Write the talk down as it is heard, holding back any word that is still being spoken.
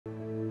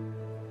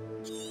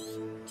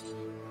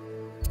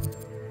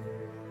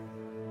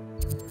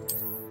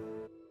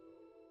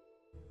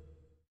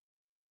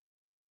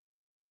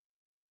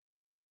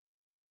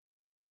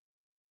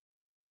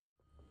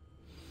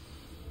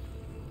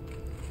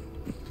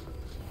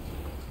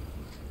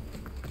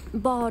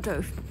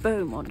Bardo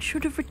Beaumont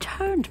should have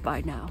returned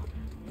by now.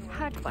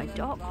 Had my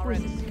dark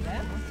reasons.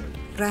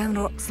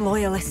 Ranrock's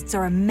loyalists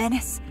are a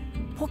menace.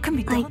 What can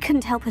be done? I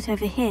couldn't help it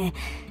over here.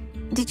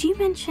 Did you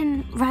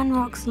mention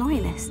Ranrock's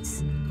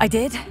loyalists? I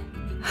did.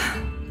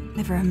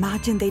 Never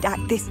imagined they'd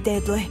act this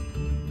deadly.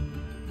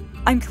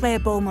 I'm Claire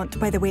Beaumont,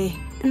 by the way.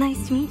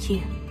 Nice to meet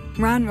you.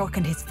 Ranrock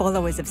and his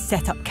followers have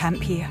set up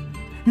camp here.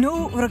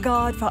 No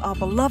regard for our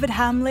beloved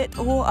hamlet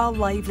or our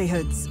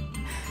livelihoods.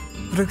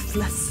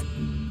 Ruthless.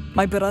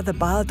 My brother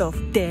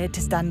Bardolph dared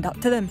to stand up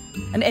to them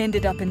and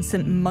ended up in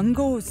St.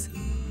 Mungo's.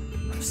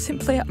 I'm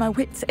simply at my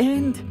wit's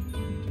end.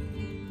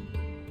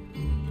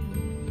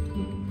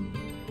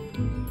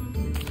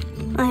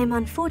 I am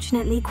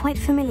unfortunately quite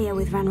familiar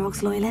with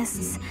Ranrock's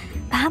loyalists.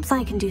 Perhaps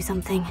I can do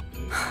something.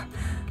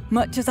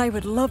 Much as I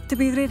would love to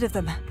be rid of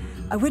them,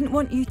 I wouldn't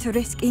want you to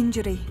risk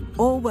injury,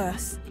 or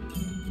worse.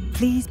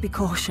 Please be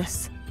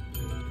cautious.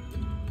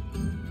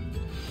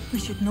 We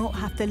should not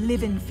have to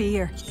live in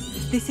fear.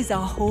 This is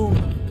our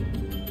home.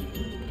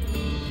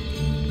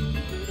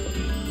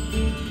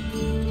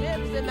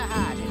 Chips in the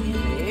hat,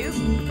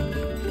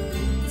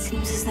 please.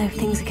 Seems as though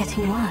things are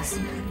getting worse.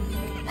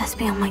 Best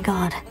be on my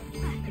guard.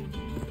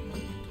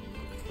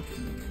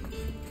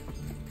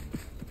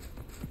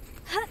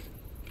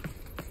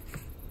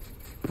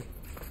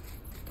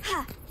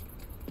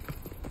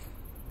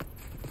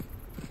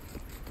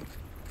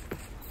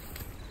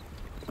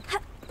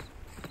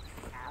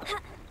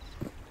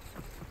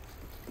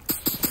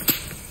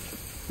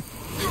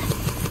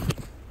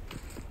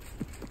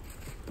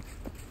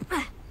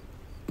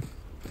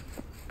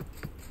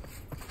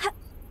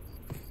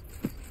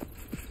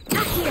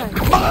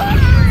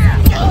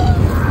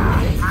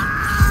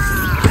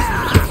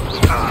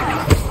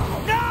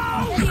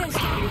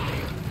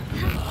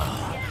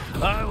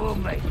 I will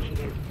make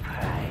you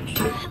pay.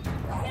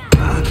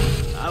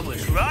 I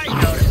was right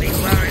not to be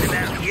worried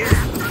about you.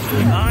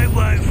 I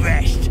won't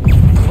rest.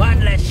 One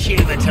less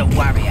Schubert to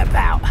worry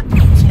about.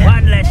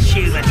 One less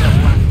Schubert to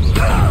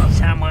worry.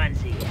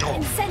 Someone's here.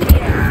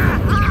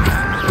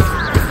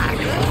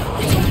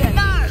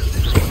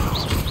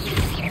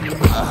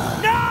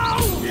 No!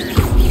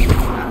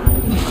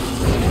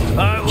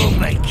 I will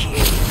make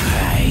you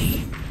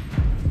pay.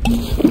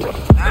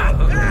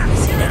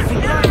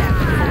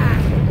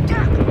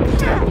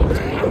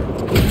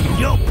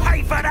 You'll pay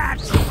for that!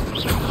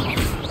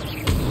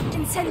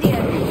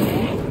 Incendio!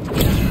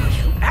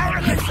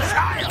 Arrogant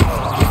child!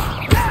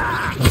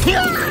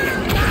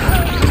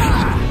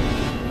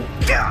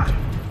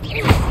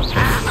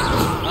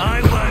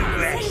 I won't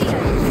rest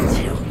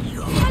until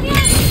you're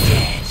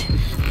dead.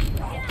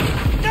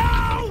 No!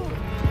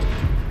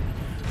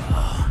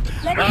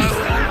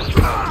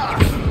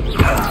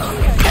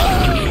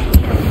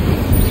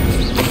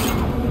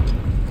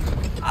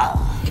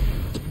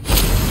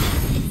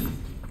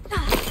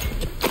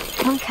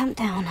 One camp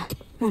down.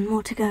 One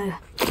more to go.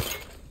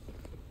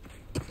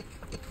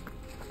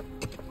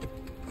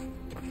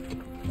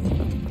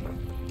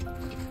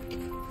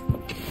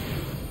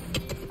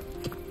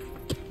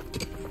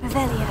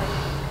 Revelio.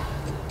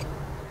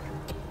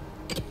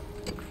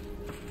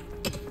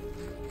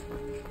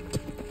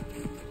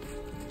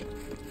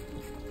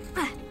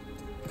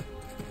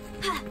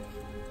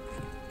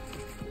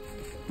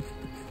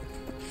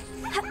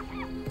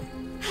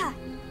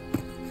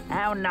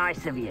 How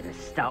nice of you to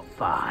stop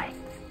by.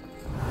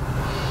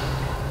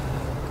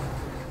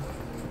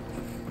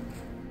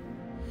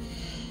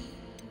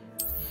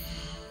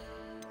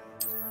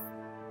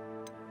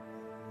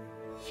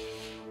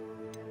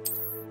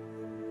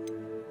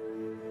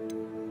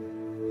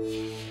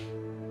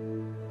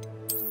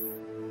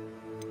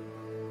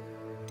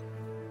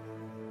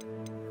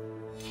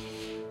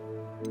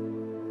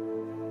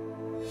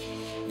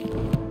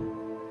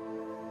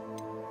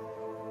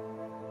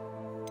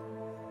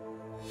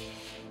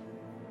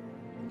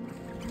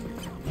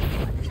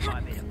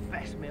 Might be the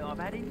best meal I've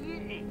had in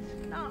years.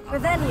 No,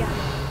 Revelio.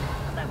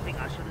 I don't think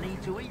I shall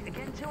need to eat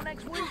again till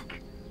next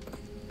week.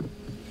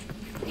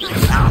 Raise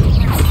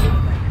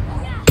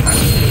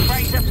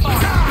a fire.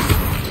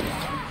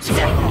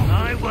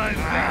 I won't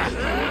rest.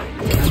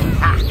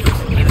 Ha!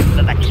 Even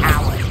for the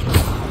coward.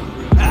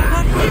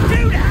 How did you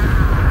do that?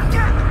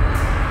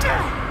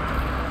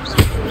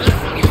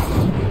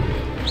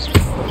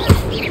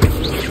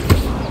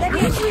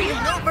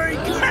 You're not very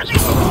good at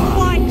this.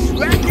 Why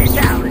drag this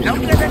out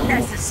longer than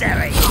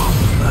necessary?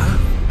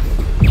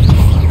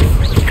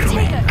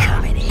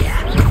 Come in here.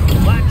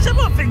 What?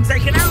 Someone thinks they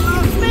can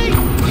outlast me?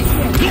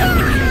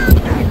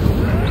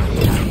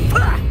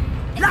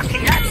 Lucky,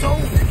 that's all.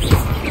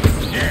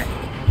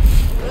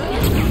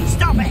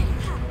 Stop it.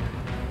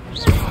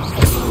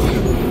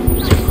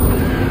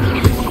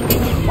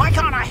 Why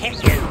can't I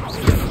hit you?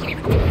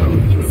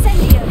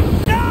 Incendio.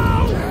 No!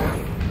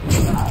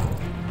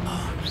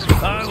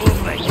 I will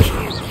make you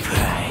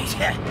pay.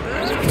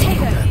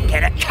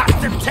 Get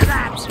accustomed to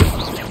that.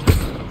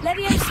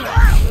 Leviosa.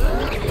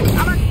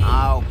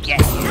 I'll get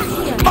you.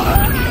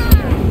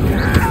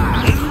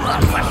 You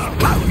are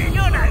postponing.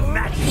 You're no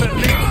match for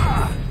me.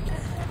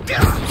 No!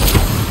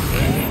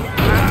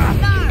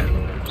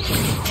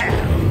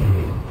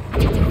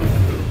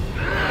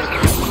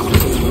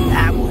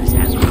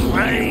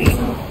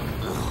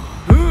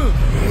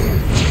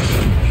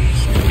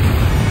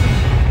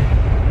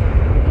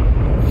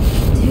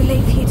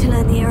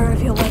 learn the error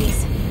of your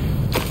ways.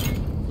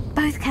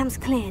 Both camps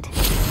cleared.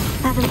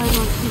 Madame Beaumont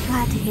will be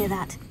glad to hear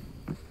that.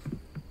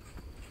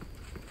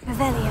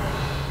 Revelio.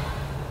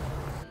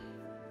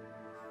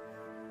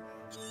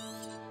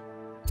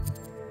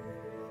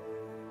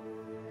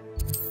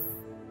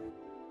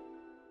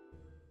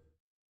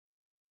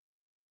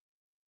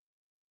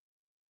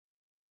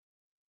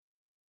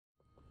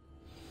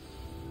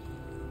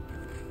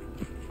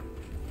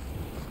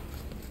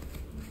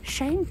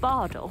 Shane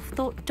Bardolph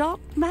thought dark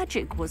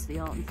magic was the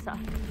answer.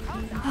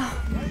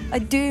 I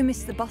do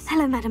miss the bus.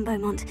 Hello, Madame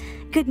Beaumont.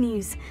 Good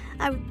news.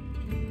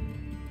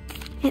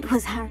 It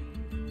was Harry.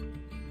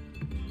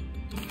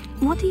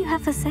 What do you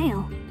have for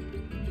sale?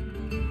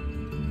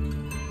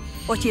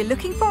 What are you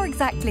looking for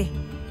exactly?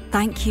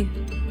 Thank you.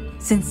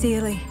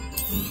 Sincerely.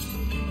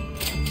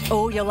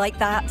 Oh, you'll like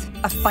that.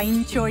 A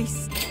fine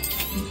choice.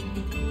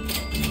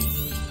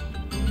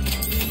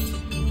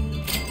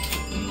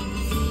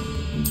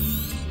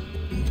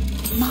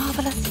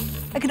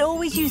 Marvellous. I could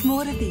always use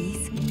more of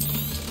these.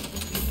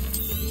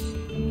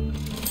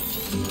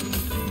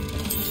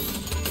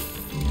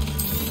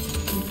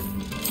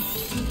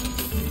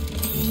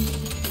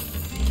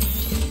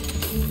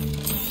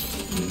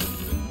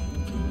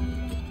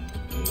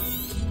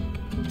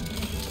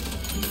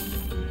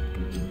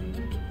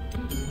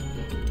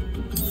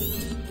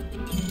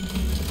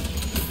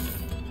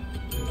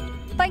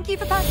 Thank you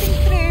for passing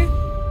through.